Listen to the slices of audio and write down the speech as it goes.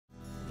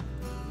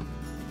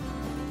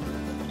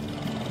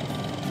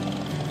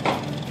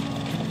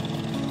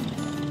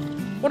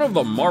One of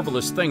the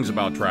marvelous things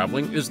about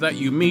traveling is that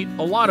you meet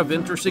a lot of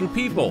interesting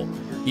people,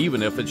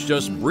 even if it's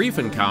just brief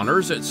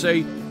encounters at,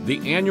 say,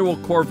 the annual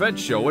Corvette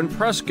show in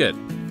Prescott.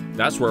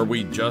 That's where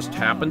we just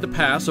happened to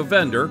pass a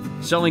vendor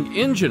selling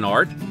engine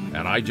art,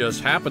 and I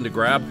just happened to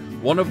grab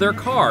one of their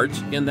cards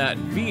in that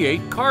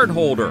V8 card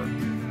holder.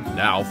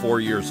 Now, 4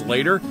 years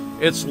later,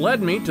 it's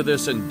led me to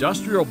this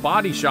industrial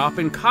body shop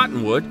in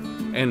Cottonwood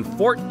and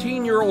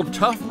 14-year-old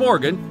Tough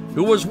Morgan,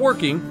 who was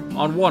working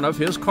on one of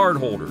his card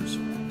holders.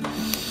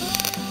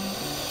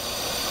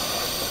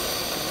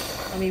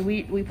 I mean,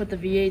 we put the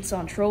V8s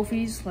on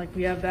trophies like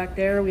we have back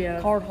there. We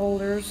have card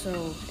holders,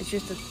 so it's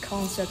just a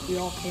concept we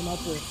all came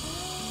up with.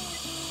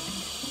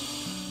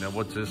 Now,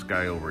 what's this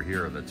guy over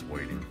here that's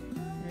waiting?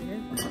 Right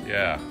here?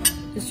 Yeah.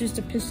 It's just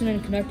a piston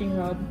and connecting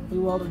rod we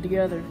welded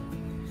together.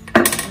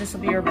 And this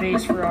will be our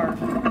base for our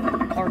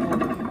card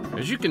holder.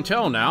 As you can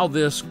tell now,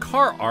 this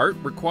car art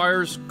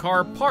requires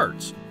car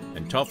parts.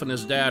 And Tough and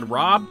his dad,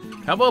 Rob,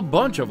 have a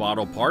bunch of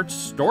auto parts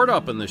stored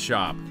up in the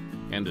shop.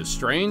 And as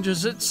strange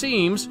as it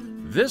seems,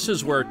 this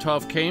is where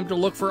Tough came to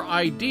look for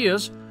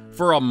ideas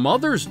for a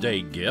Mother's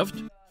Day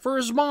gift for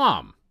his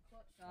mom.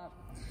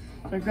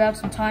 So I grabbed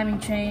some timing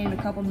chain,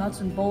 a couple nuts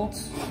and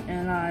bolts,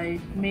 and I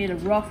made a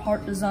rough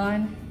heart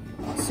design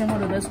similar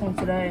to this one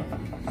today.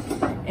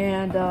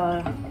 And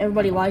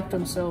everybody liked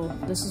them, so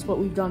this is what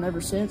we've done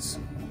ever since.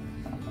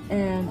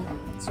 And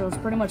so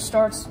it pretty much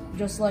starts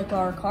just like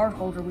our card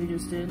holder we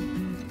just did.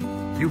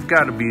 You've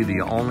got to be the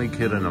only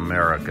kid in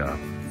America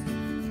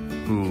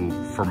who,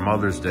 for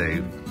Mother's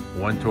Day,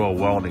 went to a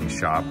welding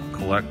shop,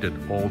 collected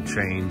old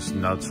chains,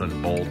 nuts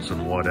and bolts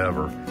and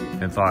whatever,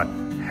 and thought,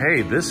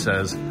 hey, this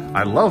says,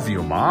 I love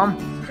you,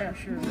 Mom. Yeah,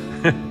 sure.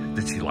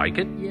 Did she like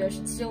it? Yeah,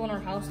 it's still in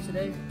our house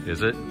today.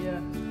 Is it? Yeah,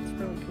 it's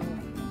really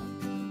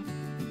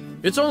cool.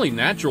 It's only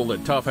natural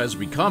that Tough has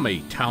become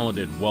a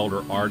talented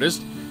welder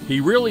artist.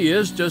 He really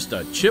is just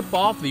a chip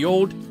off the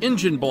old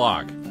engine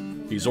block.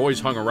 He's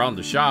always hung around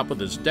the shop with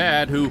his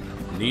dad, who,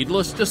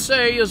 needless to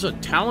say, is a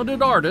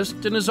talented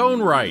artist in his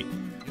own right.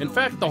 In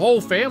fact, the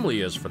whole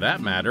family is, for that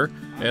matter,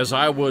 as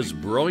I was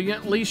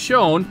brilliantly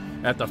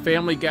shown at the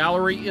family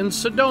gallery in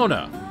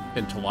Sedona,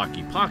 in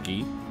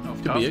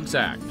Tlaquepaque, to be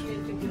exact.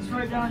 It's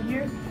right down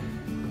here.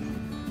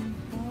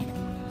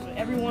 So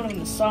every one of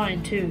them is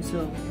signed too,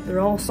 so they're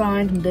all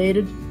signed and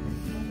dated.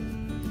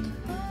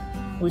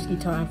 Whiskey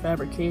Time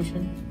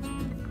Fabrication.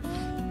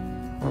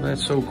 Oh,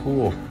 that's so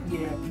cool.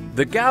 Yeah.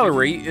 The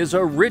gallery is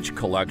a rich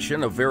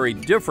collection of very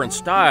different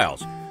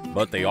styles,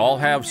 but they all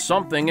have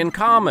something in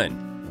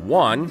common.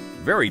 One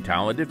very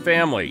talented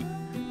family.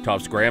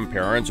 Tough's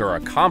grandparents are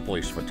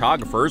accomplished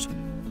photographers.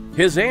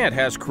 His aunt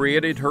has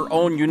created her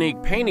own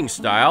unique painting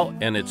style,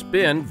 and it's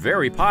been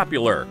very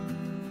popular.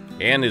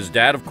 And his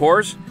dad, of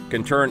course,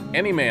 can turn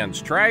any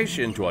man's trash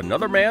into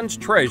another man's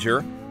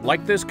treasure,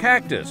 like this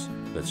cactus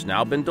that's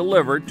now been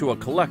delivered to a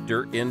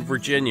collector in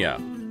Virginia.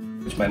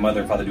 Which my mother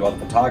and father do all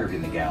the photography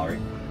in the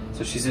gallery.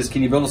 So she says,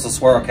 can you build us a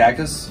saguaro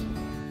cactus?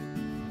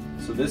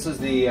 So this is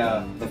the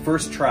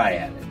first try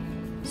at it.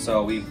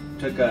 So we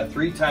took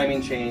 3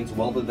 timing chains,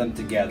 welded them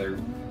together.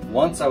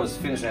 Once I was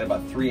finished, I had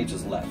about 3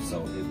 inches left,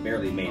 so it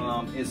barely made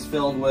it. It's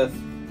filled with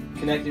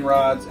connecting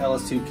rods,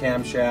 LS2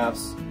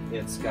 camshafts.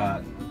 It's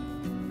got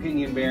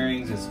pinion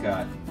bearings, it's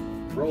got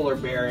roller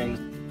bearings.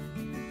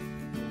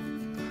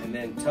 And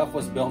then Tough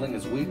was building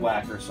his weed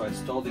whacker, so I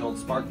stole the old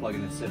spark plug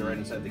and it sit right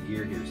inside the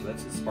gear here. So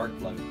that's his spark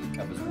plug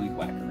of his weed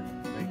whacker.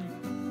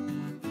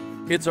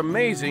 It's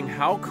amazing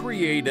how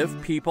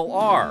creative people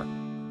are.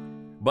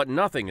 But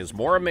nothing is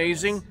more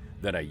amazing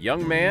than a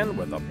young man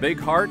with a big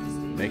heart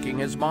making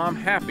his mom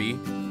happy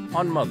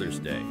on Mother's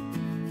Day.